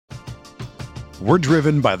We're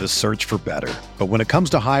driven by the search for better. But when it comes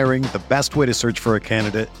to hiring, the best way to search for a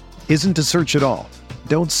candidate isn't to search at all.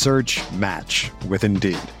 Don't search, match with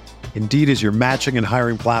Indeed. Indeed is your matching and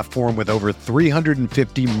hiring platform with over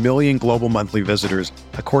 350 million global monthly visitors,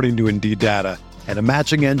 according to Indeed data, and a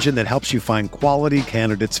matching engine that helps you find quality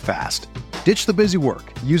candidates fast. Ditch the busy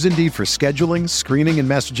work. Use Indeed for scheduling, screening, and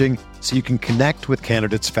messaging so you can connect with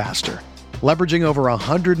candidates faster. Leveraging over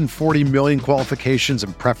 140 million qualifications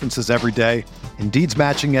and preferences every day, Indeed's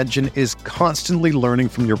matching engine is constantly learning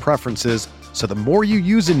from your preferences, so the more you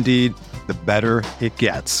use Indeed, the better it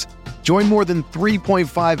gets. Join more than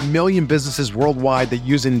 3.5 million businesses worldwide that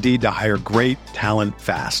use Indeed to hire great talent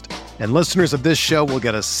fast. And listeners of this show will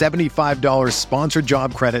get a $75 sponsored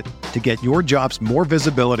job credit to get your jobs more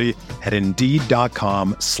visibility at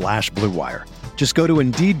Indeed.com/Blue Wire. Just go to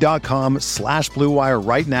Indeed.com/Blue Wire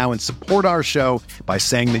right now and support our show by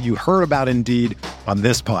saying that you heard about Indeed on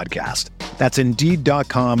this podcast. That's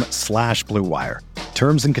Indeed.com/Blue Wire.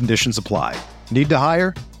 Terms and conditions apply. Need to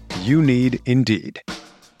hire? You need Indeed.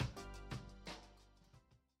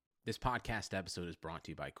 This podcast episode is brought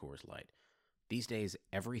to you by Coors Light. These days,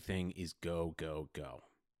 everything is go, go, go.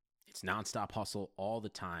 It's nonstop hustle all the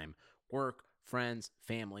time. Work, friends,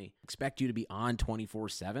 family, expect you to be on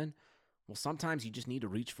 24/7. Well, sometimes you just need to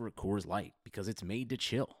reach for a Coors Light because it's made to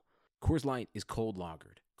chill. Coors Light is cold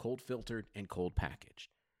lagered, cold filtered, and cold packaged.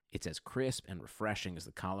 It's as crisp and refreshing as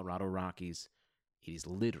the Colorado Rockies. It is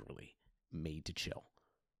literally made to chill.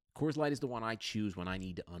 Coors Light is the one I choose when I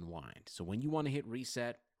need to unwind. So when you want to hit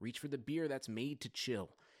reset, reach for the beer that's made to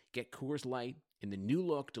chill. Get Coors Light in the new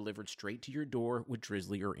look delivered straight to your door with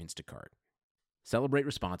Drizzly or Instacart. Celebrate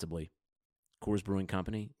responsibly. Coors Brewing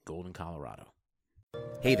Company, Golden, Colorado.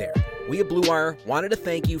 Hey there. We at Blue Wire wanted to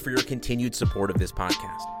thank you for your continued support of this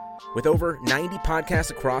podcast. With over 90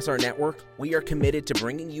 podcasts across our network, we are committed to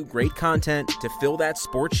bringing you great content to fill that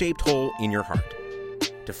sport-shaped hole in your heart.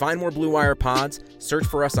 To find more Blue Wire pods, search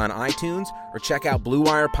for us on iTunes or check out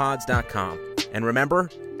BlueWirePods.com. And remember,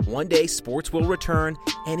 one day sports will return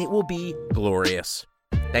and it will be glorious.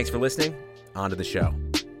 Thanks for listening. On to the show.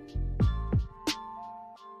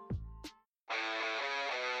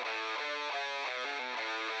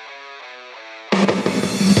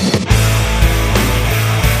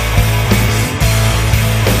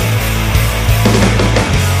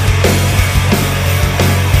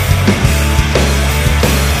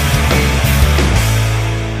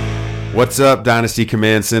 What's up, Dynasty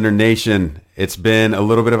Command Center Nation? It's been a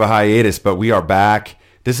little bit of a hiatus, but we are back.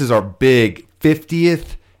 This is our big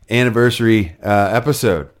 50th anniversary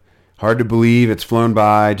episode. Hard to believe it's flown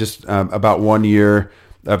by, just about 1 year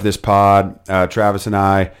of this pod. Travis and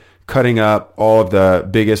I cutting up all of the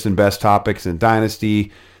biggest and best topics in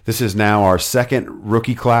Dynasty. This is now our second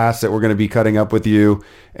rookie class that we're going to be cutting up with you,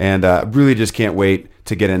 and really just can't wait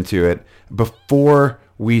to get into it. Before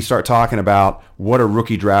we start talking about what a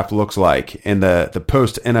rookie draft looks like in the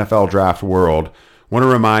post-NFL draft world, I want to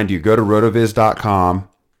remind you, go to rotoviz.com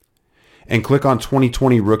and click on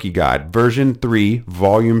 2020 Rookie Guide. Version 3,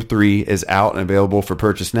 Volume 3 is out and available for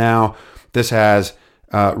purchase now. This has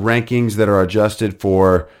rankings that are adjusted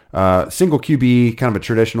for single QB, kind of a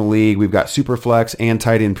traditional league. We've got SuperFlex and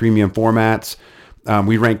tight end premium formats.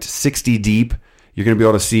 We ranked 60 deep. You're going to be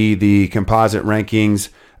able to see the composite rankings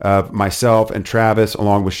of myself and Travis,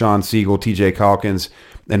 along with Sean Siegel, TJ Calkins,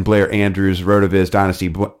 and Blair Andrews, RotoViz Dynasty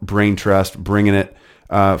Brain Trust, bringing it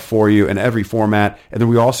for you in every format. And then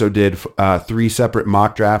we also did 3 separate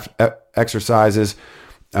mock draft exercises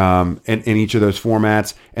in each of those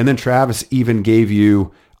formats. And then Travis even gave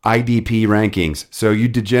you IDP rankings. So you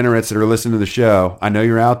degenerates that are listening to the show, I know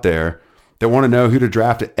you're out there, that want to know who to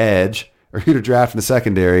draft at edge or who to draft in the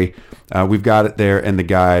secondary. We've got it there in the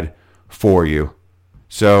guide for you.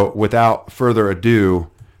 So without further ado,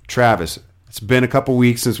 Travis, it's been a couple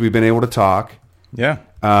weeks since we've been able to talk. Yeah.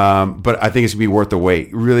 But I think it's going to be worth the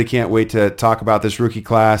wait. Really can't wait to talk about this rookie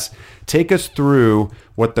class. Take us through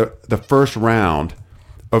what the first round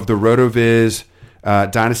of the RotoViz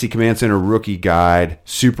Dynasty Command Center Rookie Guide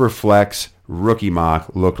SuperFlex Rookie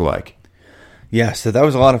Mock looked like. Yeah, so that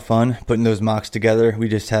was a lot of fun putting those mocks together. We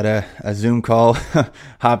just had a Zoom call,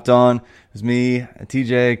 hopped on. It was me,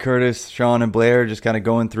 TJ, Curtis, Sean, and Blair just kind of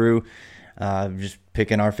going through, just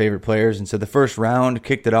picking our favorite players. And so the first round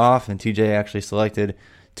kicked it off, and TJ actually selected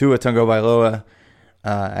Tua Tagovailoa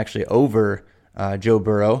actually over Joe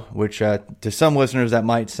Burrow, which to some listeners that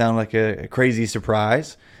might sound like a crazy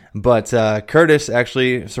surprise. But Curtis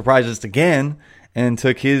actually surprised us again and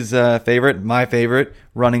took his my favorite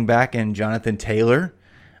running back, in Jonathan Taylor,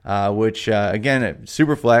 which, again,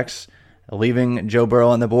 Superflex, leaving Joe Burrow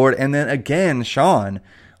on the board. And then, again, Sean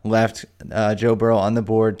left Joe Burrow on the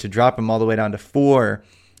board to drop him all the way down to 4.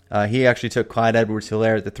 He actually took Clyde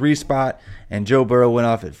Edwards-Helaire at the 3 spot, and Joe Burrow went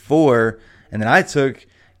off at 4. And then I took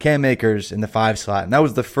Cam Akers in the 5 slot. And that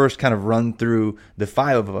was the first kind of run through the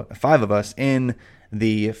five of us in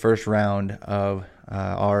the first round of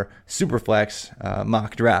our SuperFlex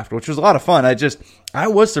mock draft, which was a lot of fun. I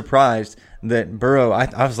was surprised that Burrow,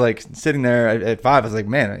 I was like sitting there at 5. I was like,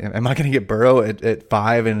 man, am I going to get Burrow at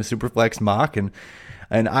 5 in a SuperFlex mock? And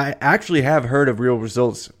I actually have heard of real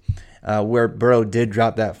results where Burrow did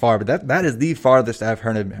drop that far, but that is the farthest I've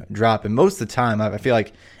heard him drop. And most of the time, I feel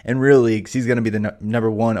like in real leagues, he's going to be the number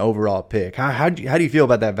 1 overall pick. How do you feel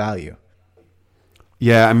about that value?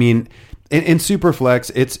 Yeah, I mean, in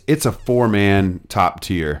Superflex, it's a 4-man top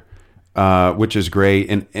tier, which is great.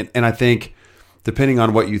 And I think depending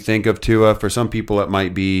on what you think of Tua, for some people it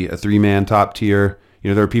might be a 3-man top tier.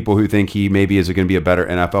 There are people who think he maybe is going to be a better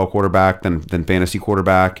NFL quarterback than fantasy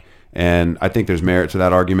quarterback, and I think there's merit to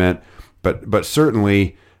that argument. But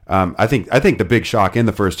certainly, I think the big shock in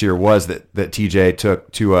the first tier was that TJ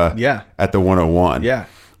took Tua at the 101. Yeah.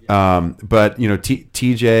 But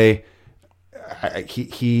TJ,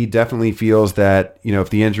 he definitely feels that if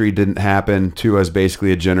the injury didn't happen, Tua is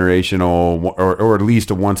basically a generational or at least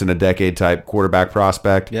a once in a decade type quarterback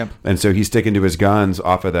prospect. Yep. And so he's sticking to his guns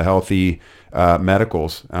off of the healthy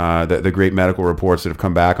medicals, the great medical reports that have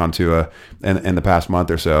come back on Tua in the past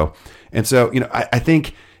month or so. And so I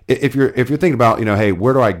think if you're thinking about hey,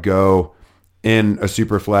 where do I go in a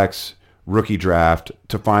Superflex rookie draft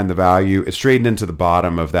to find the value, it's trading into the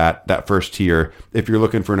bottom of that first tier if you're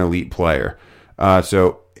looking for an elite player.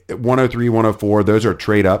 So 103, 104, those are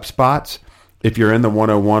trade up spots. If you're in the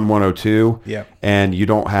 101, 102, and you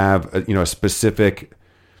don't have a specific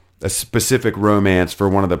romance for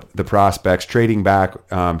one of the prospects, trading back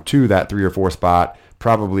to that 3 or 4 spot,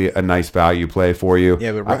 probably a nice value play for you.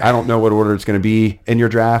 Yeah, but right. I don't know what order it's going to be in your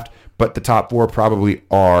draft, but the top 4 probably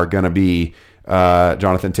are going to be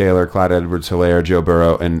Jonathan Taylor, Clyde Edwards-Helaire, Joe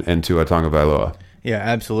Burrow, and Tua Tagovailoa. Yeah,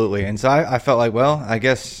 absolutely. And so I felt like, well, I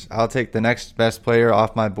guess I'll take the next best player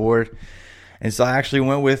off my board. And so I actually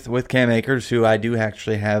went with Cam Akers, who I do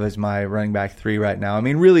actually have as my running back 3 right now. I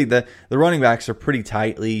mean, really, the running backs are pretty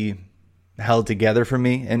tightly held together for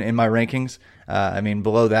me in my rankings. I mean,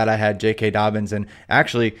 below that, I had J.K. Dobbins. And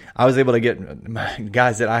actually, I was able to get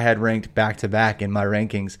guys that I had ranked back-to-back in my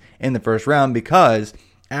rankings in the first round because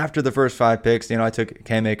after the first 5 picks, I took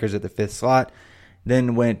Cam Akers at the 5th slot.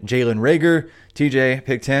 Then went Jalen Reagor. TJ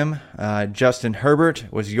picked him. Justin Herbert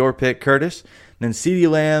was your pick, Curtis. Then CeeDee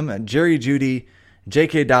Lamb, Jerry Jeudy,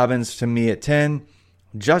 J.K. Dobbins to me at 10.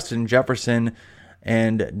 Justin Jefferson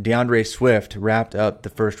and DeAndre Swift wrapped up the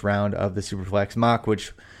first round of the Superflex mock,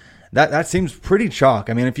 which that seems pretty chalk.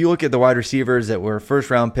 I mean, if you look at the wide receivers that were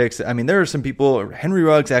first-round picks, I mean, there are some people. Henry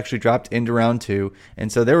Ruggs actually dropped into round 2,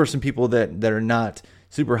 and so there were some people that are not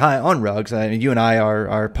super high on Ruggs. I mean, you and I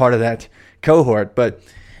are part of that cohort, but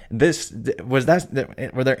were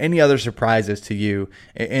there any other surprises to you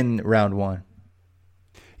in round 1?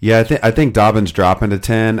 Yeah, I think Dobbins dropping to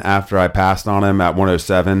 10 after I passed on him at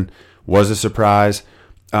 107 was a surprise.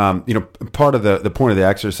 Part of the point of the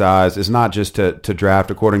exercise is not just to draft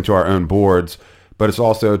according to our own boards, but it's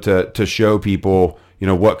also to show people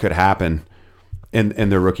what could happen in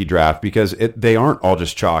their rookie draft, because they aren't all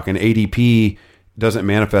just chalk, and ADP doesn't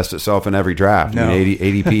manifest itself in every draft. No. I mean,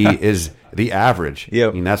 ADP is the average. Yep.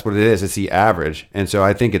 I mean, that's what it is. It's the average. And so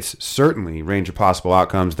I think it's certainly range of possible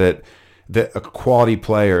outcomes that a quality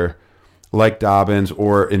player like Dobbins,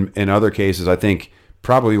 or in other cases, I think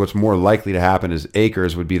probably what's more likely to happen is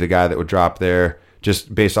Akers would be the guy that would drop there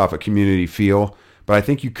just based off a community feel. But I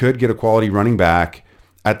think you could get a quality running back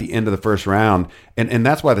at the end of the first round. And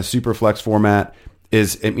that's why the Superflex format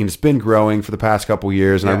it's been growing for the past couple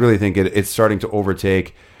years, and I really think it's starting to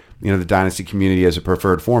overtake, the dynasty community as a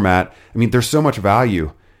preferred format. I mean, there's so much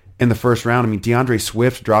value in the first round. I mean, DeAndre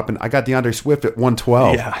Swift dropping. I got DeAndre Swift at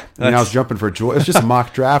 112. Yeah, I was jumping for joy. It's just a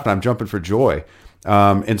mock draft, and I'm jumping for joy.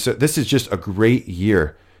 And so this is just a great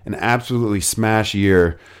year, an absolutely smash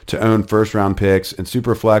year to own first round picks and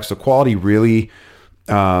Superflex. The quality really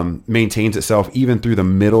maintains itself even through the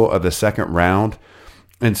middle of the second round.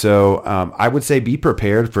 And so I would say be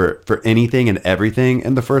prepared for anything and everything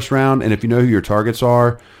in the first round. And if you know who your targets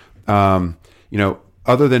are,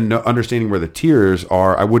 other than understanding where the tiers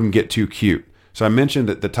are, I wouldn't get too cute. So I mentioned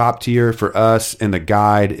that the top tier for us in the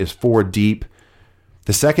guide is 4 deep.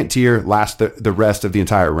 The second tier lasts the rest of the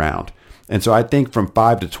entire round. And so I think from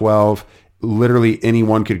 5 to 12, literally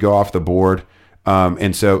anyone could go off the board.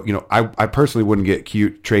 And so, I personally wouldn't get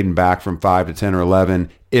cute trading back from 5 to 10 or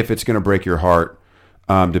 11 if it's going to break your heart.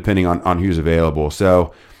 Depending on who's available.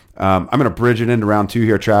 So I'm going to bridge it into round 2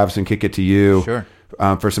 here, Travis, and kick it to you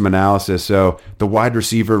for some analysis. So the wide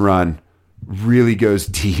receiver run really goes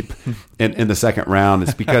deep in the second round.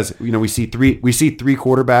 It's because we see three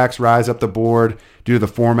quarterbacks rise up the board due to the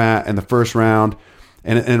format in the first round,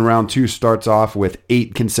 and round 2 starts off with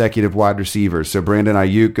 8 consecutive wide receivers. So Brandon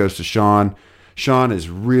Ayuk goes to Sean. Sean is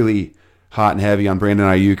really hot and heavy on Brandon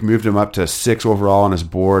Ayuk. Moved him up to 6 overall on his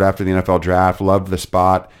board after the NFL draft. Loved the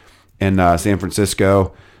spot in San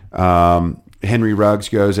Francisco. Henry Ruggs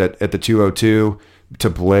goes at the 202 to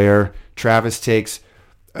Blair. Travis takes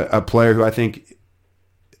a player who I think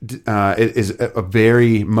is a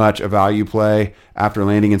very much a value play after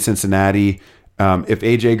landing in Cincinnati. If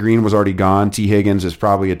AJ Green was already gone, T. Higgins is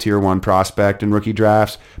probably a tier 1 prospect in rookie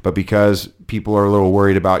drafts. But because people are a little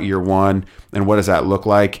worried about year 1 and what does that look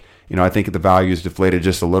like, I think the value is deflated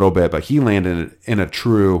just a little bit. But he landed in a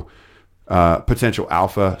true potential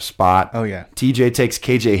alpha spot. Oh, yeah. TJ takes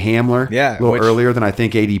KJ Hamler a little earlier than I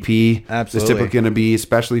think ADP is typically going to be,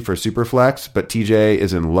 especially for SuperFlex. But TJ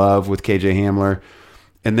is in love with KJ Hamler.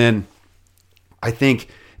 And then I think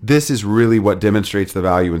this is really what demonstrates the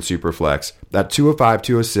value in SuperFlex. That 205,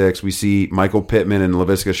 206, we see Michael Pittman and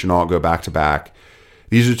Laviska Shenault go back-to-back.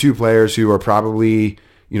 These are 2 players who are probably,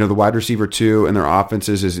 the wide receiver 2 in their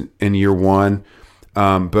offenses is in year 1.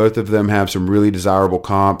 Both of them have some really desirable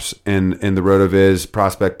comps in the RotoViz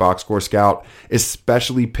prospect box score scout,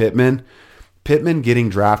 especially Pittman. Pittman getting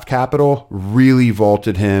draft capital really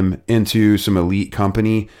vaulted him into some elite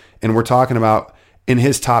company. And we're talking about in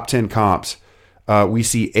his top 10 comps, we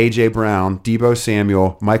see A.J. Brown, Deebo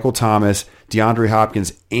Samuel, Michael Thomas, DeAndre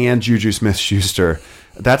Hopkins, and Juju Smith-Schuster.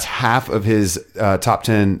 That's half of his top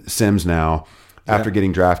 10 Sims now after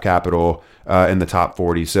getting draft capital in the top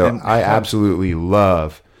 40. So I absolutely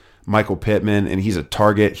love Michael Pittman, and he's a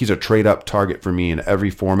target. He's a trade-up target for me in every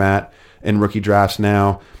format in rookie drafts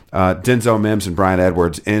now. Denzel Mims and Bryan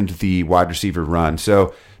Edwards end the wide receiver run.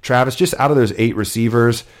 So, Travis, just out of those 8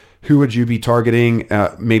 receivers, who would you be targeting,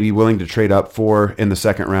 maybe willing to trade up for in the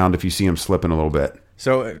second round if you see him slipping a little bit?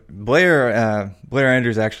 So Blair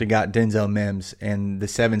Andrews actually got Denzel Mims in the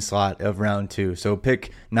 7 slot of round 2. So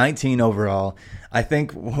pick 19 overall. I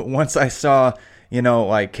think once I saw,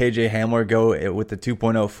 like KJ Hamler go with the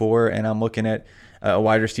 2.04, and I'm looking at a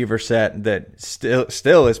wide receiver set that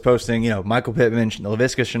still is posting, Michael Pittman,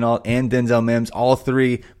 Laviska Shenault, and Denzel Mims, all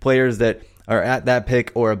 3 players that are at that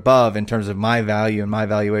pick or above in terms of my value and my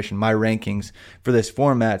valuation, my rankings for this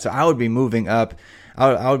format. So I would be moving up.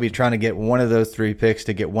 I would be trying to get one of those 3 picks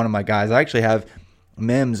to get one of my guys. I actually have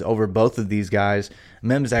Mims over both of these guys.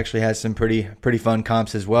 Mims actually has some pretty fun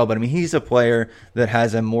comps as well. But, he's a player that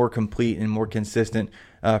has a more complete and more consistent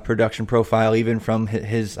production profile, even from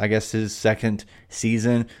his second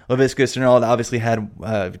season. Laviska Shenault obviously had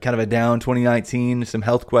kind of a down 2019, some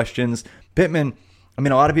health questions. Pittman, a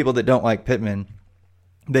lot of people that don't like Pittman,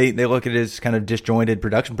 they look at his kind of disjointed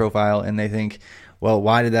production profile and they think, well,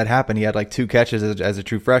 why did that happen? He had like 2 catches as a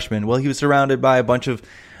true freshman. Well, he was surrounded by a bunch of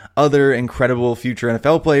other incredible future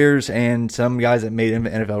NFL players and some guys that made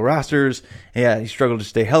NFL rosters. Yeah, he struggled to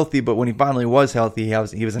stay healthy, but when he finally was healthy,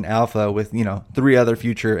 he was an alpha with 3 other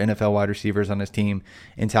future NFL wide receivers on his team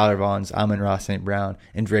in Tyler Vaughns, Amon-Ra St. Brown,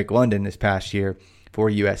 and Drake London this past year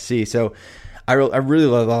for USC. So I really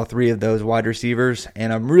love all 3 of those wide receivers,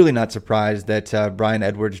 and I'm really not surprised that Bryan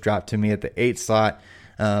Edwards dropped to me at the 8th slot.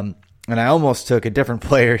 And I almost took a different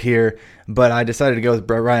player here, but I decided to go with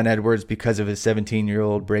Bryan Edwards because of his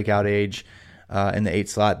 17-year-old breakout age in the 8th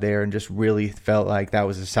slot there, and just really felt like that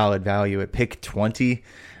was a solid value at pick 20 in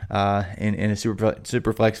a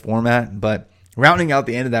SuperFlex format. But rounding out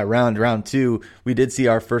the end of that round 2, we did see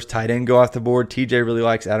our first tight end go off the board. TJ really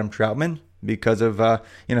likes Adam Troutman because of,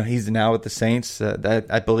 he's now with the Saints.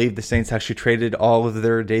 I believe the Saints actually traded all of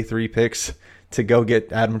their day 3 picks to go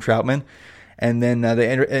get Adam Troutman. And then they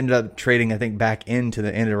ended up trading, I think, back into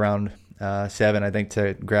the end of round 7, I think,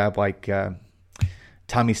 to grab like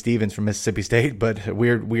Tommy Stevens from Mississippi State. But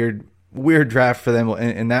weird draft for them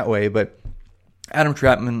in that way. But Adam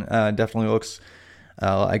Troutman definitely looks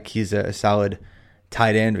like he's a solid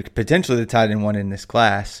tight end, potentially the tight end 1 in this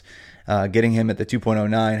class. Getting him at the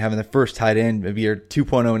 2.09, having the first tight end of year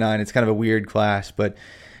 2.09, it's kind of a weird class. But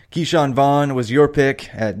Keyshawn Vaughn was your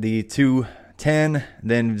pick at the 2.10.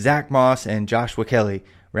 Then Zach Moss and Joshua Kelly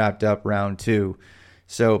wrapped up round 2.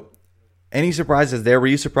 So any surprises there? Were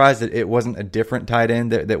you surprised that it wasn't a different tight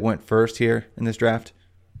end that went first here in this draft?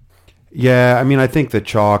 Yeah, I think the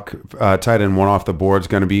chalk tight end 1 off the board is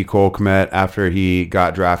going to be Cole Kmet after he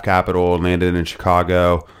got draft capital and landed in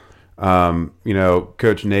Chicago.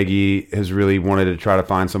 Coach Nagy has really wanted to try to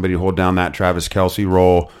find somebody to hold down that Travis Kelce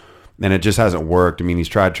role. and it just hasn't worked. I mean, he's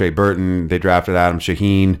tried Trey Burton. They drafted Adam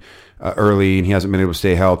Shaheen early, and he hasn't been able to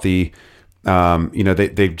stay healthy.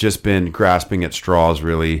 They've just been grasping at straws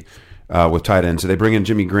really with tight ends. So they bring in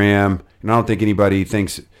Jimmy Graham, and I don't think anybody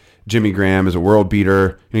thinks Jimmy Graham is a world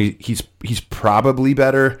beater. He's probably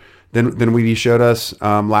better than what he showed us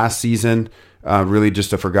last season. Really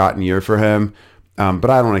just a forgotten year for him. But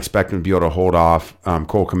I don't expect him to be able to hold off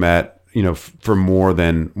Cole Kmet, for more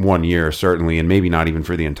than 1 year, certainly, and maybe not even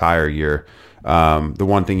for the entire year. The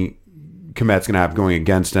one thing Kmet's going to have going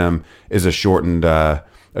against him is a shortened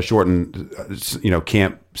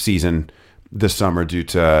camp season this summer due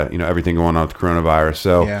to everything going on with coronavirus.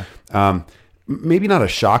 So maybe not a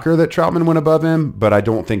shocker that Troutman went above him, but I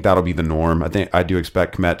don't think that'll be the norm. I do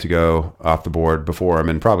expect Kmet to go off the board before him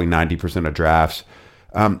in probably 90% of drafts.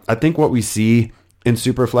 I think what we see in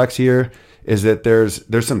SuperFlex here is that there's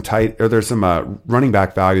some running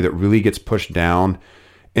back value that really gets pushed down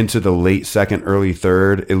into the late second, early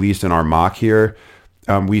third, at least in our mock here.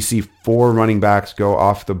 We see 4 running backs go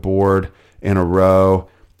off the board in a row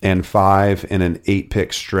and 5 in an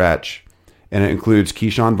 8-pick stretch. And it includes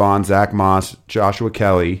Keyshawn Vaughn, Zach Moss, Joshua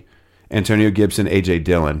Kelly, Antonio Gibson, A.J.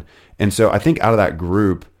 Dillon. And so I think out of that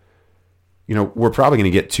group, we're probably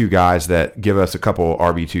going to get 2 guys that give us a couple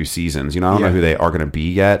RB2 seasons. I don't know who they are going to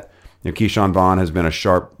be yet. Keyshawn Vaughn has been a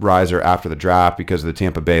sharp riser after the draft because of the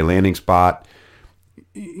Tampa Bay landing spot.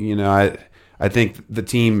 I think the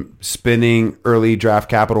team spending early draft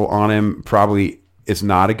capital on him probably is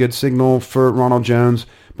not a good signal for Ronald Jones,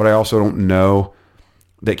 but I also don't know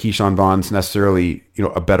that Keyshawn Vaughn's necessarily,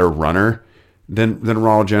 a better runner than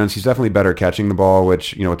Ronald Jones. He's definitely better catching the ball,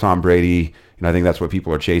 which, with Tom Brady, I think that's what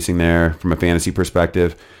people are chasing there from a fantasy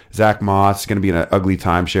perspective. Zach Moss is going to be in an ugly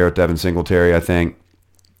timeshare with Devin Singletary, I think.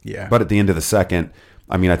 Yeah. But at the end of the second,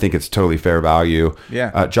 I think it's totally fair value.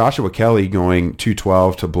 Yeah. Joshua Kelly going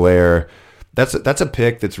 212 to Blair. That's a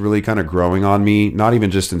pick that's really kind of growing on me, not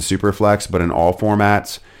even just in SuperFlex, but in all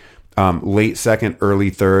formats. Late second,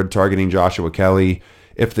 early third, targeting Joshua Kelly.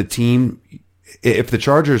 If the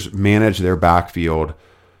Chargers manage their backfield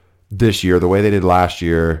this year the way they did last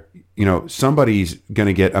year, somebody's going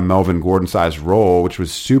to get a Melvin Gordon-sized role, which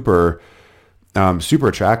was super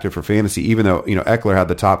attractive for fantasy. Even though, Eckler had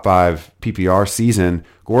the top 5 PPR season,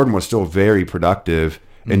 Gordon was still very productive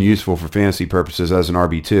and useful for fantasy purposes as an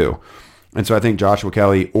RB2. And so I think Joshua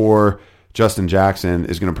Kelly or Justin Jackson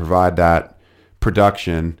is going to provide that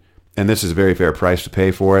production, and this is a very fair price to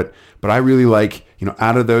pay for it. But I really like,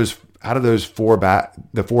 out of those 4 backs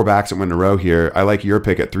that went in a row here, I like your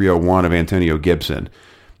pick at 301 of Antonio Gibson.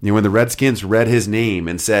 When the Redskins read his name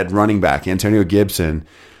and said running back Antonio Gibson,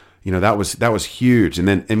 that was huge. And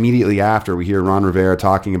then immediately after, we hear Ron Rivera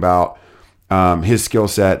talking about his skill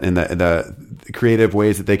set and the creative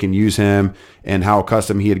ways that they can use him and how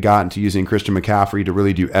accustomed he had gotten to using Christian McCaffrey to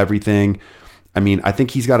really do everything. I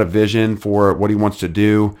think he's got a vision for what he wants to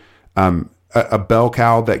do. A bell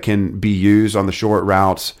cow that can be used on the short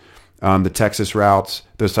routes, the Texas routes,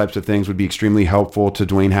 those types of things would be extremely helpful to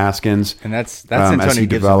Dwayne Haskins. And that's Antonio as he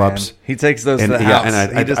Gibson, develops. Man. He takes those to the yeah,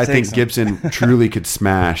 house. And I think Gibson truly could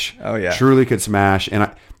smash. Oh, yeah. Truly could smash.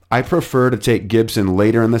 And I prefer to take Gibson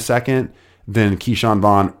later in the second than Keyshawn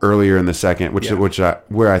Vaughn earlier in the second,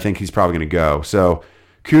 where I think he's probably going to go. So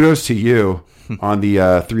kudos to you on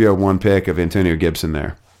the 301 pick of Antonio Gibson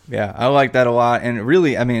there. Yeah, I like that a lot. And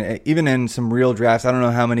really, even in some real drafts, I don't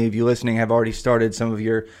know how many of you listening have already started some of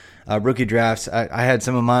your rookie drafts. I had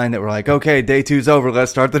some of mine that were like, okay, day 2's over,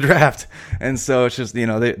 let's start the draft. And so it's just,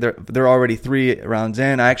 they're already 3 rounds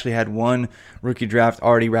in. I actually had one rookie draft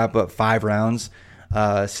already wrap up 5 rounds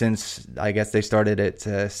since I guess they started it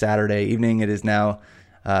Saturday evening. It is now,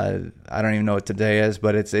 I don't even know what today is,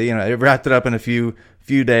 but it's, it wrapped it up in a few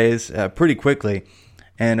days pretty quickly.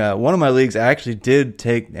 And one of my leagues, I actually did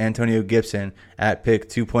take Antonio Gibson at pick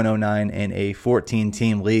 2.09 in a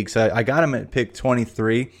 14-team league. So I got him at pick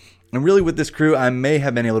 23. And really with this crew, I may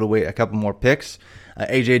have been able to wait a couple more picks.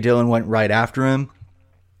 A.J. Dillon went right after him.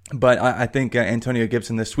 But I think Antonio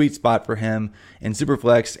Gibson, the sweet spot for him in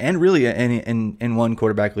SuperFlex and really in one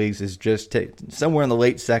quarterback leagues is just somewhere in the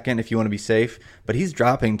late second if you want to be safe. But he's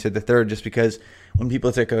dropping to the third just because when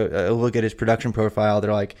people take a look at his production profile,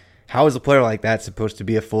 they're like, how is a player like that supposed to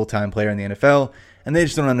be a full-time player in the NFL? And they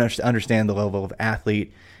just don't understand the level of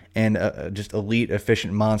athlete and just elite,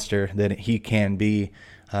 efficient monster that he can be.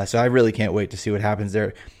 So I really can't wait to see what happens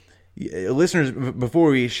there. Listeners,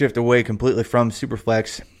 before we shift away completely from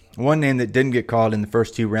SuperFlex, one name that didn't get called in the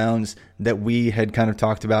first 2 rounds that we had kind of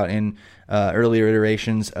talked about in earlier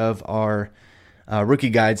iterations of our rookie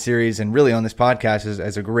guide series and really on this podcast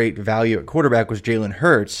as a great value at quarterback was Jalen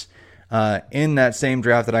Hurts. In that same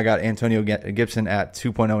draft that I got Antonio Gibson at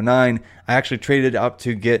 2.09, I actually traded up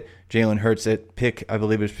to get Jalen Hurts at I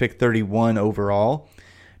believe it was pick 31 overall,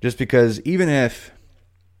 just because even if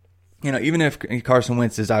Carson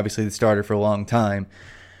Wentz is obviously the starter for a long time,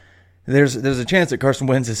 there's a chance that Carson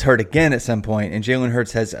Wentz is hurt again at some point, and Jalen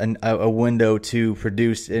Hurts has a window to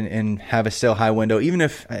produce and have a still high window. Even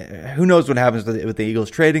if who knows what happens with the Eagles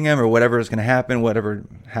trading him or whatever is going to happen, whatever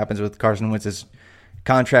happens with Carson Wentz's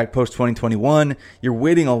contract post 2021, you're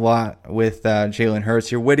waiting a lot with Jalen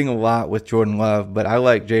Hurts. You're waiting a lot with Jordan Love, but I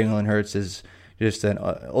like Jalen Hurts as just an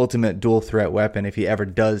ultimate dual threat weapon if he ever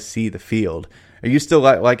does see the field. Are you still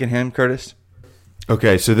liking him, Curtis?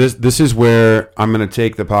 Okay, so this is where I'm going to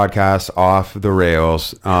take the podcast off the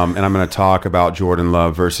rails, and I'm going to talk about Jordan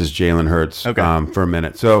Love versus Jalen Hurts for a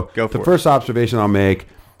minute. So the first observation I'll make,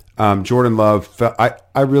 Jordan Love,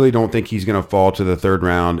 I really don't think he's going to fall to the third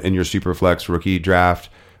round in your SuperFlex rookie draft.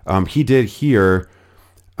 He did here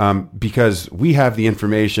because we have the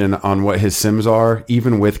information on what his sims are,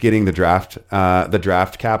 even with getting the draft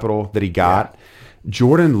capital that he got. Yeah.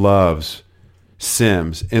 Jordan Love's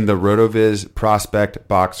sims in the RotoViz Prospect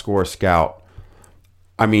Box Score Scout,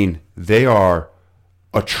 I mean, they are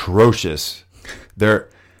atrocious.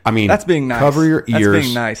 That's being nice. Cover your ears. That's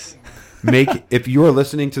being nice. If you are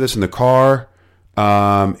listening to this in the car,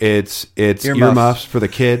 it's earmuffs for the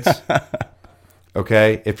kids.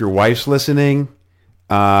 Okay, if your wife's listening,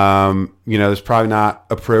 it's probably not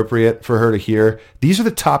appropriate for her to hear. These are the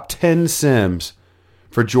top 10 sims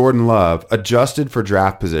for Jordan Love, adjusted for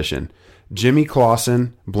draft position. Jimmy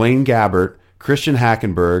Clausen, Blaine Gabbert, Christian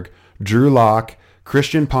Hackenberg, Drew Lock,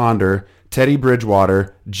 Christian Ponder, Teddy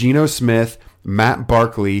Bridgewater, Geno Smith, Matt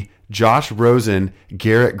Barkley, Josh Rosen,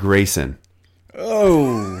 Garrett Grayson.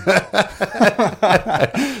 Oh. So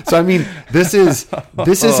I mean, this is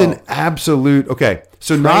an absolute okay.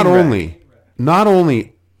 So not only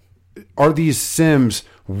are these sims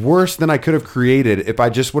worse than I could have created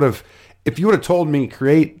if you would have told me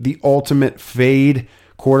create the ultimate fade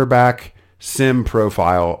quarterback sim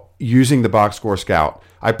profile using the Box Score Scout,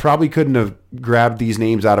 I probably couldn't have grabbed these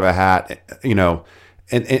names out of a hat,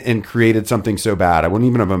 and created something so bad. I wouldn't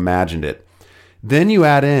even have imagined it. Then you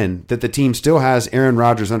add in that the team still has Aaron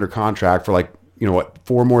Rodgers under contract for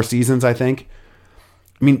 4 more seasons, I think.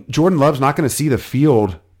 I mean, Jordan Love's not going to see the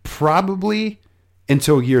field probably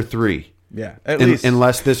until year 3. Yeah, at least.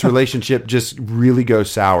 Unless this relationship just really goes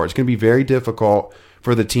sour. It's going to be very difficult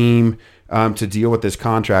for the team to deal with this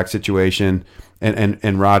contract situation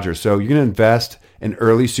and Rodgers. So you're going to invest an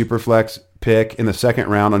early Superflex pick in the second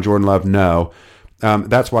round on Jordan Love? No.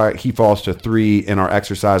 That's why he falls to 3 in our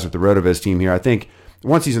exercise with the RotoViz team here. I think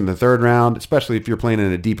once he's in the third round, especially if you're playing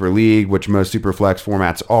in a deeper league, which most Superflex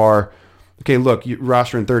formats are, okay, look, you're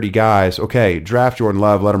rostering 30 guys. Okay, draft Jordan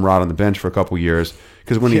Love, let him rot on the bench for a couple years,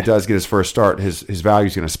 because when he does get his first start, his value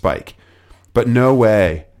is going to spike. But no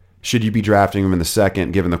way should you be drafting him in the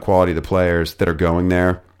second, given the quality of the players that are going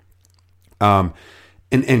there.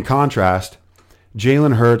 In contrast,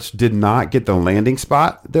 Jalen Hurts did not get the landing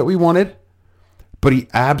spot that we wanted, but he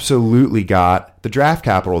absolutely got the draft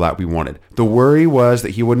capital that we wanted. The worry was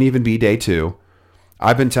that he wouldn't even be day 2.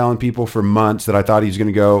 I've been telling people for months that I thought he was going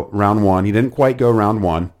to go round 1. He didn't quite go round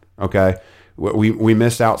 1. Okay. We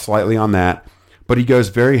missed out slightly on that, but he goes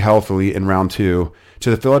very healthily in round 2 to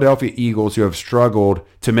the Philadelphia Eagles, who have struggled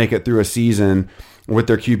to make it through a season with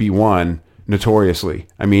their QB1 notoriously.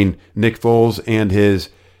 I mean, Nick Foles and his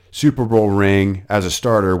Super Bowl ring as a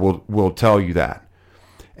starter will tell you that.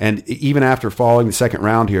 And even after falling the second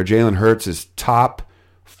round here, Jalen Hurts' top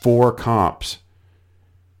 4 comps,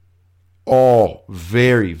 all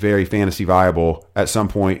very, very fantasy viable at some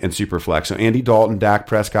point in Superflex. So Andy Dalton, Dak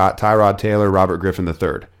Prescott, Tyrod Taylor, Robert Griffin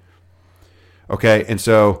III. Okay, and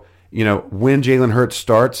so, when Jalen Hurts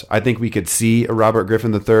starts, I think we could see a Robert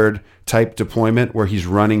Griffin III type deployment where he's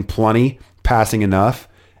running plenty, passing enough,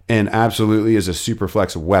 and absolutely is a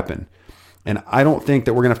Superflex weapon. And I don't think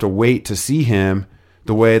that we're going to have to wait to see him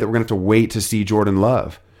the way that we're going to have to wait to see Jordan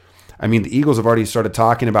Love. I mean, the Eagles have already started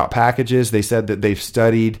talking about packages. They said that they've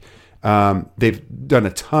studied, they've done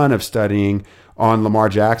a ton of studying on Lamar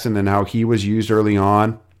Jackson and how he was used early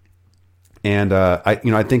on. And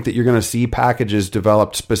I think that you're going to see packages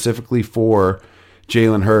developed specifically for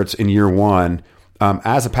Jalen Hurts in year 1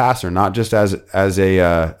 as a passer, not just as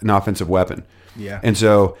an offensive weapon. Yeah. And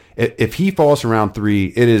so if he falls around 3,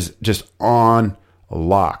 it is just on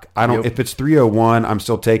lock. If it's 301, I'm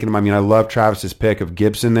still taking him. I mean, I love Travis's pick of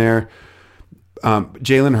Gibson there.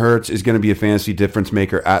 Jalen Hurts is going to be a fantasy difference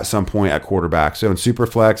maker at some point at quarterback. So in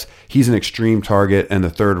Superflex, he's an extreme target in the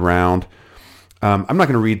third round. I'm not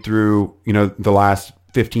going to read through, the last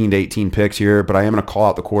 15 to 18 picks here, but I am going to call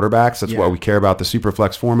out the quarterbacks. That's why we care about the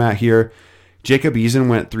SuperFlex format here. Jacob Eason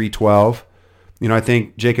went 312. I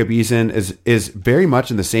think Jacob Eason is very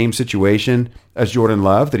much in the same situation as Jordan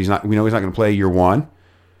Love, that we know he's not going to play year one.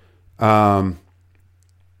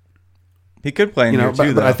 He could play in year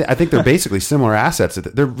two, though. But I think they're basically similar assets.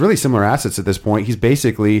 They're really similar assets at this point. He's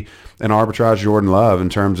basically an arbitrage Jordan Love in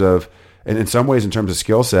terms of, and in some ways in terms of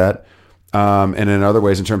skill set, and in other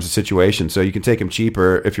ways in terms of situation. So you can take him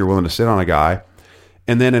cheaper if you're willing to sit on a guy.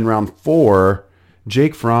 And then in round 4,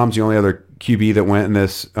 Jake Fromm's the only other QB that went in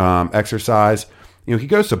this exercise. He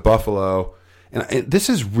goes to Buffalo. And this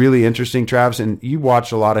is really interesting, Travis, and you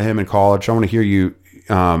watched a lot of him in college. So I want to hear you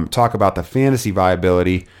talk about the fantasy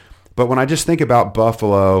viability. But when I just think about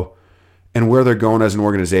Buffalo and where they're going as an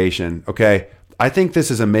organization, okay, I think this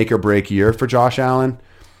is a make or break year for Josh Allen.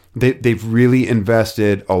 They've really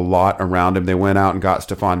invested a lot around him. They went out and got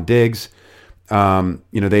Stephon Diggs.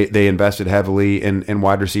 They invested heavily in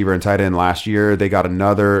wide receiver and tight end last year. They got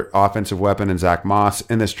another offensive weapon in Zach Moss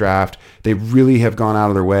in this draft. They really have gone out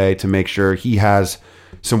of their way to make sure he has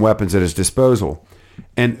some weapons at his disposal.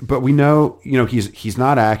 But we know, he's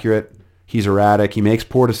not accurate. He's erratic. He makes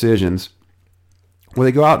poor decisions. Well,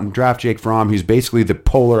 they go out and draft Jake Fromm, who's basically the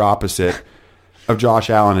polar opposite of Josh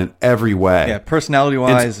Allen in every way. Yeah,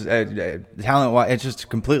 personality-wise, talent-wise, it's just a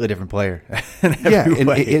completely different player.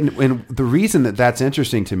 And the reason that that's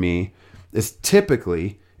interesting to me is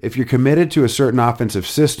typically, if you're committed to a certain offensive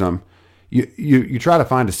system, you try to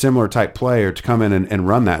find a similar type player to come in and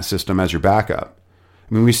run that system as your backup.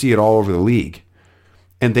 I mean, we see it all over the league.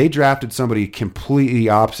 And they drafted somebody completely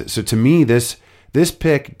opposite. So to me, this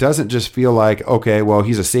pick doesn't just feel like, okay, well,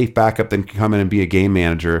 he's a safe backup that can come in and be a game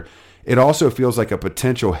manager. It also feels like a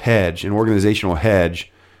potential hedge, an organizational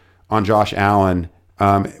hedge on Josh Allen,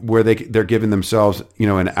 where they're giving themselves,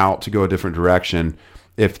 an out to go a different direction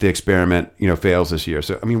if the experiment, fails this year.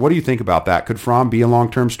 So, I mean, what do you think about that? Could Fromm be a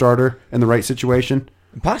long-term starter in the right situation?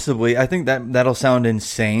 Possibly. I think that'll sound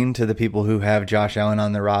insane to the people who have Josh Allen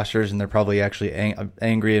on their rosters, and they're probably actually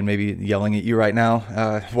angry and maybe yelling at you right now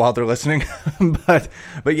while they're listening. but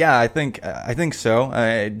yeah, I think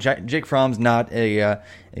so. Jake Fromm's not a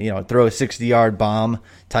throw a 60-yard bomb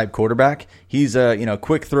type quarterback. He's a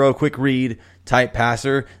quick throw, quick read type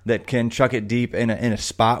passer that can chuck it deep in a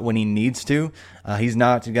spot when he needs to. He's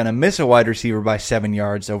not going to miss a wide receiver by 7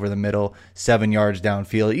 yards over the middle, 7 yards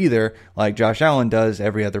downfield either, like Josh Allen does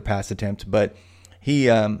every other pass attempt. But he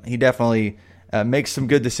definitely makes some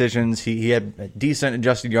good decisions. He had decent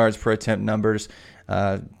adjusted yards per attempt numbers.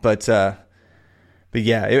 But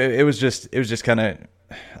yeah, it was just kind of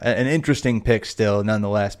an interesting pick still,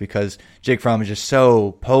 nonetheless, because Jake Fromm is just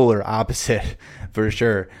so polar opposite for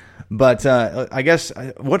sure. But I guess,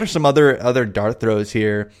 what are some other dart throws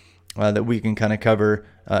here that we can kind of cover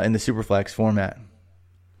in the SuperFlex format?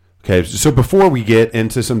 Okay, so before we get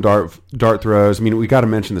into some dart throws, I mean, we got to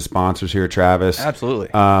mention the sponsors here, Travis. Absolutely.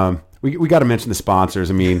 We got to mention the sponsors.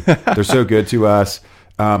 I mean, they're so good to us.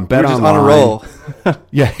 Bet We're just online. On a roll.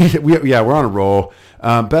 We're on a roll.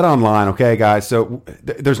 Bet online, okay, guys. So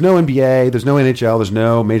there's no NBA, there's no NHL, there's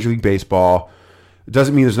no Major League Baseball. It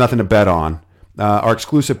doesn't mean there's nothing to bet on. Our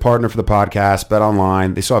exclusive partner for the podcast, Bet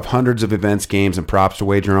Online, they still have hundreds of events, games, and props to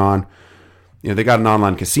wager on. They got an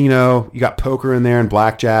online casino. You got poker in there and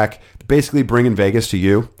blackjack. Basically bringing Vegas to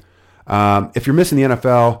you. If you're missing the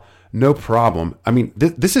NFL, no problem. I mean,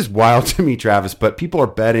 this is wild to me, Travis, but people are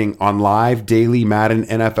betting on live daily Madden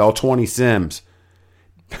NFL 20 sims.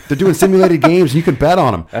 They're doing simulated games. And you can bet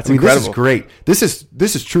on them. That's incredible. This is great.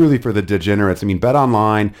 This is truly for the degenerates. I mean, Bet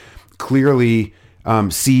Online clearly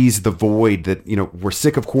sees the void that, we're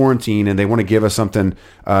sick of quarantine and they want to give us something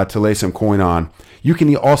to lay some coin on. You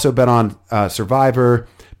can also bet on Survivor,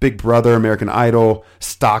 Big Brother, American Idol,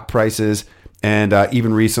 stock prices, and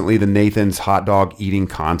even recently the Nathan's hot dog eating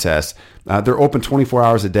contest. They're open 24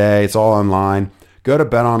 hours a day. It's all online. Go to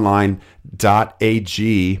betonline.ag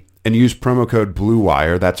and use promo code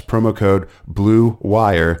BlueWire. That's promo code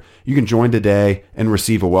BlueWire. You can join today and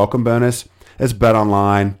receive a welcome bonus. It's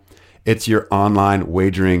BetOnline. It's your online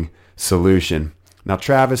wagering solution. Now,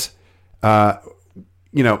 Travis, when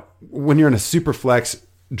you're in a SuperFlex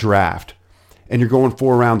draft and you're going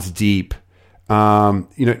 4 rounds deep,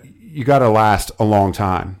 you got to last a long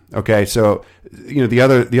time. Okay, so the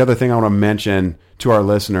other thing I want to mention to our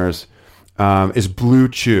listeners is Blue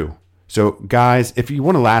Chew. So, guys, if you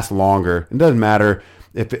want to last longer, it doesn't matter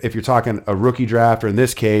if you're talking a rookie draft or in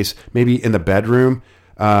this case maybe in the bedroom,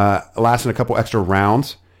 lasting a couple extra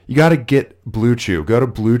rounds. You got to get Blue Chew. Go to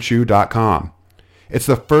bluechew.com. It's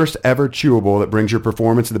the first ever chewable that brings your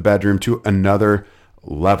performance in the bedroom to another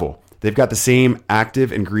level. They've got the same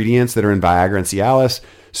active ingredients that are in Viagra and Cialis.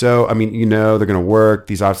 So, I mean, they're going to work.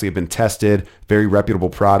 These obviously have been tested, very reputable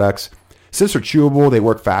products. Since they're chewable, they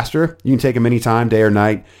work faster. You can take them anytime, day or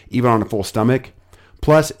night, even on a full stomach.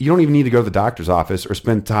 Plus, you don't even need to go to the doctor's office or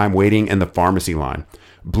spend time waiting in the pharmacy line.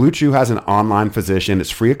 Blue Chew has an online physician. It's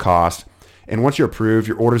free of cost. And once you're approved,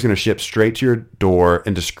 your order is going to ship straight to your door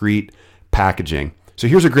in discreet packaging. So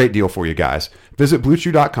here's a great deal for you guys. Visit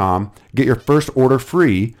BlueChew.com. Get your first order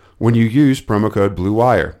free when you use promo code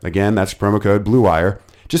BlueWire. Again, that's promo code BlueWire.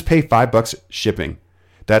 Just pay $5 shipping.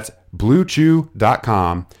 That's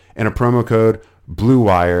BlueChew.com and a promo code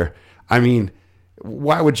BlueWire. I mean,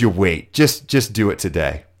 why would you wait? Just do it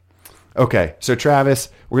today. Okay, so Travis,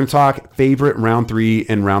 we're going to talk favorite round 3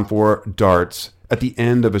 and round 4 darts at the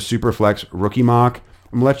end of a SuperFlex rookie mock.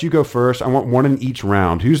 I'm going to let you go first. I want one in each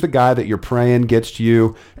round. Who's the guy that you're praying gets to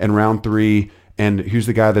you in round 3, and who's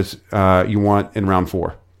the guy that's you want in round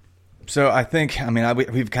 4? So I think,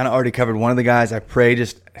 we've kind of already covered one of the guys I pray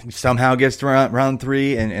just somehow gets to round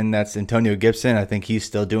 3, and that's Antonio Gibson. I think he's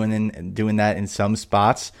still doing that in some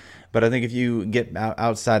spots. But I think if you get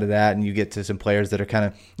outside of that and you get to some players that are kind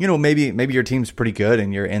of, maybe your team's pretty good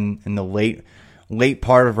and you're in the late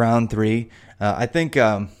part of round 3, I think,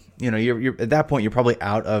 you're at that point, you're probably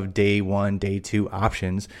out of day 1, day 2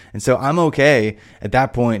 options. And so I'm okay at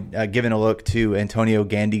that point giving a look to Antonio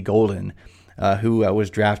Gandy Golden, who was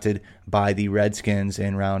drafted by the Redskins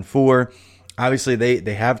in round 4. Obviously,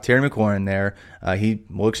 they have Terry McLaurin there. He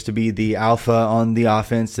looks to be the alpha on the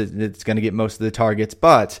offense that's going to get most of the targets.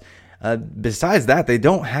 But besides that, they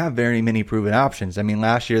don't have very many proven options. I mean,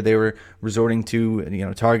 last year they were resorting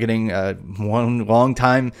to targeting one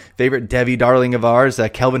longtime favorite Debbie darling of ours,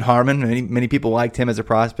 Kelvin Harmon. Many people liked him as a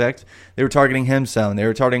prospect. They were targeting him some. They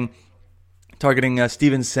were targeting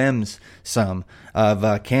Steven Sims some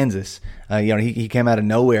of Kansas. He came out of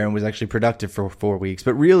nowhere and was actually productive for 4 weeks.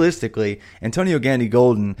 But realistically, Antonio Gandy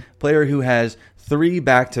Golden, player who has 3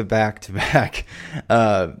 back-to-back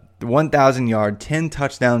 1,000-yard,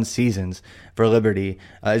 10-touchdown seasons for Liberty,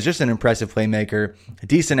 is just an impressive playmaker, a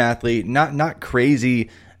decent athlete, not crazy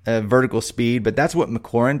vertical speed, but that's what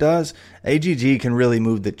McLaurin does. AGG can really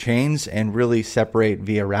move the chains and really separate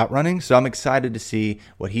via route running, so I'm excited to see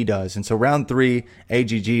what he does. And so round 3,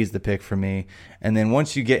 AGG is the pick for me. And then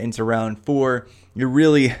once you get into round 4, you're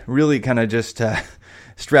really, really kind of just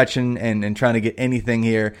stretching and trying to get anything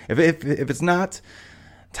here. If it's not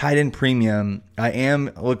tight end premium, I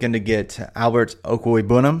am looking to get Albert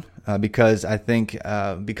Okwuegbunam because I think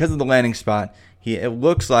because of the landing spot, it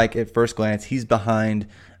looks like at first glance he's behind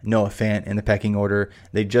Noah Fant in the pecking order.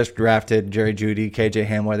 They just drafted Jerry Jeudy, KJ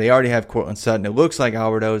Hamler. They already have Cortland Sutton. It looks like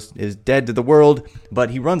Alberto is dead to the world, but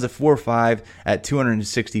he runs a 4.5 at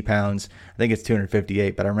 260 pounds. I think it's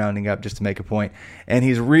 258, but I'm rounding up just to make a point. And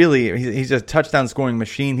he's a touchdown scoring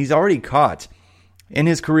machine. He's already caught, in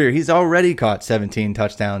his career, he's already caught 17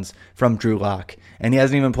 touchdowns from Drew Lock. And he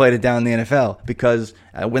hasn't even played it down in the NFL because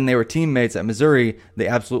when they were teammates at Missouri, they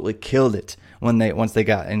absolutely killed it once they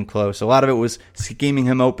got in close. A lot of it was scheming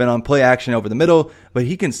him open on play action over the middle, but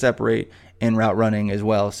he can separate in route running as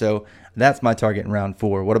well. So that's my target in round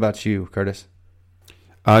 4. What about you, Curtis?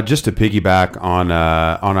 Just to piggyback on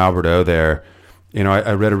Alberto there,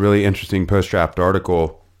 I read a really interesting post-draft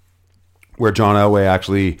article where John Elway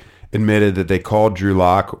actually admitted that they called Drew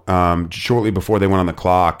Lock shortly before they went on the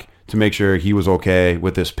clock to make sure he was okay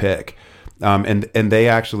with this pick. And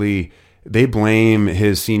they blame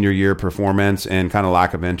his senior year performance and kind of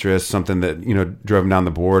lack of interest, something that, drove him down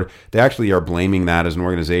the board. They actually are blaming that as an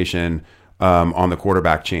organization on the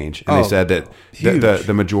quarterback change. And they said that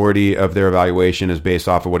the majority of their evaluation is based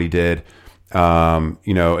off of what he did, in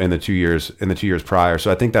the 2 years prior.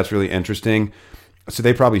 So I think that's really interesting. So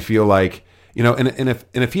they probably feel like, and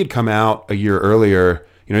if he had come out a year earlier,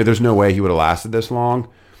 there's no way he would have lasted this long.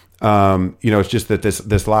 It's just that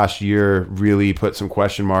this last year really put some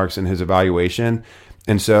question marks in his evaluation.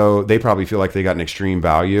 And so they probably feel like they got an extreme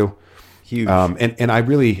value. Huge. And I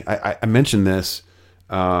mentioned this,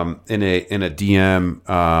 in a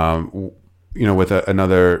DM, with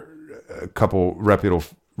another couple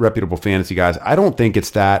reputable fantasy guys. I don't think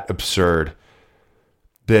it's that absurd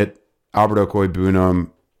that Albert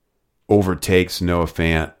Okwuegbunam overtakes Noah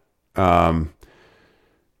Fant. I'm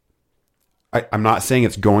not saying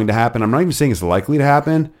it's going to happen. I'm not even saying it's likely to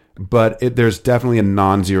happen, but there's definitely a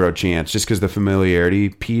non-zero chance just because the familiarity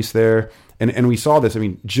piece there. And we saw this,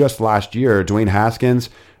 just last year, Dwayne Haskins,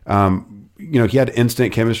 he had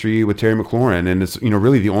instant chemistry with Terry McLaurin, and it's,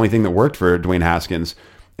 really the only thing that worked for Dwayne Haskins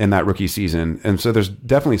in that rookie season. And so there's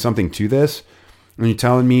definitely something to this. And you're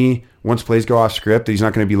telling me once plays go off script that he's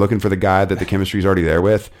not going to be looking for the guy that the chemistry is already there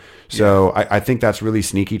with. So I think that's really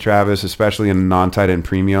sneaky, Travis, especially in a non-tight end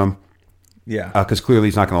premium. Yeah. Because clearly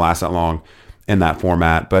he's not going to last that long in that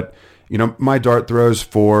format. But, my dart throws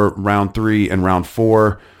for round 3 and round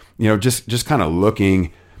 4, just kind of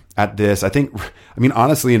looking at this.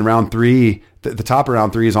 Honestly, in round 3, the top of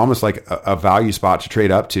round 3 is almost like a value spot to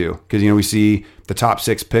trade up to. Because, we see the top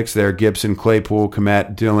 6 picks there: Gibson, Claypool,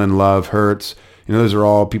 Kmet, Dillon, Love, Hurts. Those are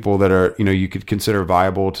all people that are, you could consider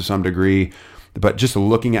viable to some degree. But just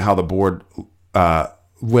looking at how the board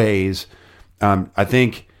weighs, I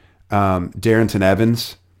think Darrington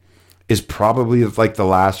Evans is probably like the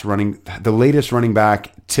latest running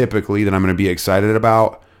back typically that I'm going to be excited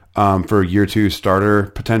about for year 2 starter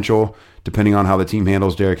potential, depending on how the team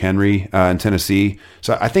handles Derrick Henry in Tennessee.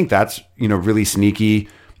 So I think that's, really sneaky.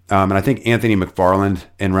 And I think Anthony McFarland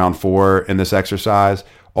in round 4 in this exercise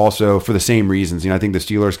also for the same reasons. I think the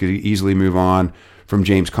Steelers could easily move on from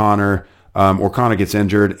James Conner, or Conner gets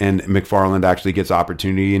injured and McFarland actually gets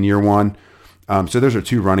opportunity in year 1. So those are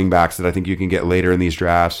 2 running backs that I think you can get later in these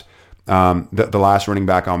drafts. The last running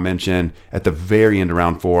back I'll mention at the very end of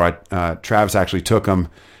round 4, Travis actually took him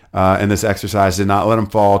in this exercise, did not let him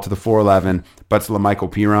fall to the 411, but to Michael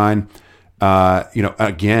Pirine.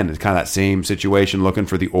 Again, it's kind of that same situation, looking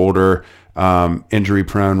for the older,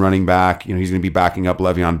 injury-prone running back. He's going to be backing up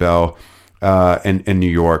Le'Veon Bell in New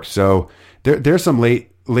York. So there's some late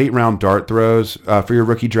round dart throws for your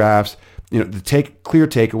rookie drafts. Clear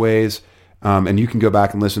takeaways. And you can go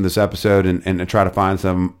back and listen to this episode and try to find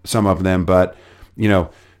some of them. But,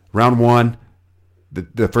 round 1,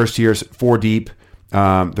 the first tier is 4 deep.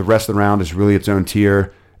 The rest of the round is really its own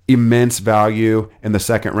tier. Immense value in the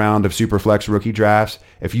second round of SuperFlex rookie drafts.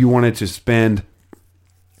 If you wanted to spend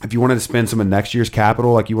some of next year's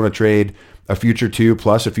capital, like you want to trade a future 2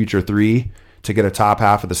 plus a future 3 to get a top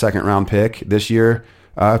half of the second round pick this year,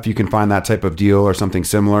 if you can find that type of deal or something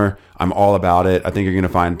similar, I'm all about it. I think you're going to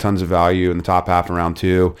find tons of value in the top half of round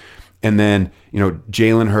 2. And then,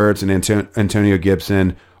 Jalen Hurts and Antonio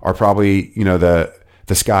Gibson are probably,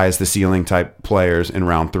 the sky is the ceiling type players in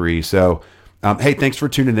round 3. So, hey, thanks for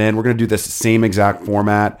tuning in. We're going to do this same exact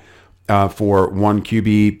format for 1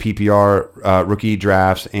 QB PPR rookie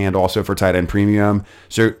drafts and also for tight end premium.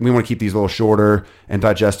 So we want to keep these a little shorter and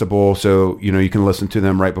digestible so, you can listen to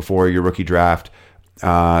them right before your rookie draft.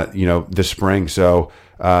 This spring. So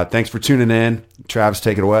thanks for tuning in. Travis,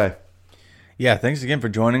 take it away. Yeah, thanks again for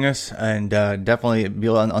joining us, and definitely be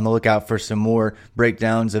on the lookout for some more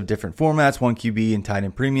breakdowns of different formats, 1 QB and tight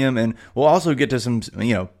end premium, and we'll also get to some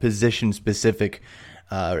position-specific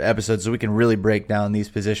episodes so we can really break down these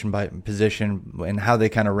position by position and how they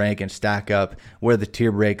kind of rank and stack up, where the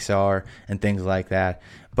tier breaks are, and things like that.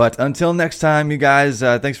 But until next time, you guys,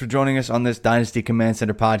 thanks for joining us on this Dynasty Command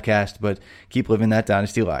Center podcast, but keep living that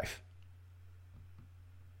Dynasty life.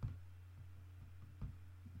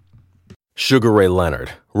 Sugar Ray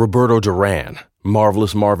Leonard, Roberto Duran,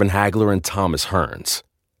 Marvelous Marvin Hagler, and Thomas Hearns.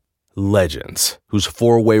 Legends, whose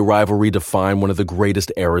 4-way rivalry defined one of the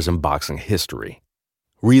greatest eras in boxing history.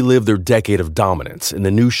 Relive their decade of dominance in the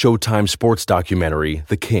new Showtime sports documentary,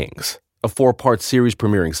 The Kings, a 4-part series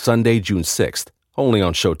premiering Sunday, June 6th, only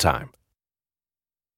on Showtime.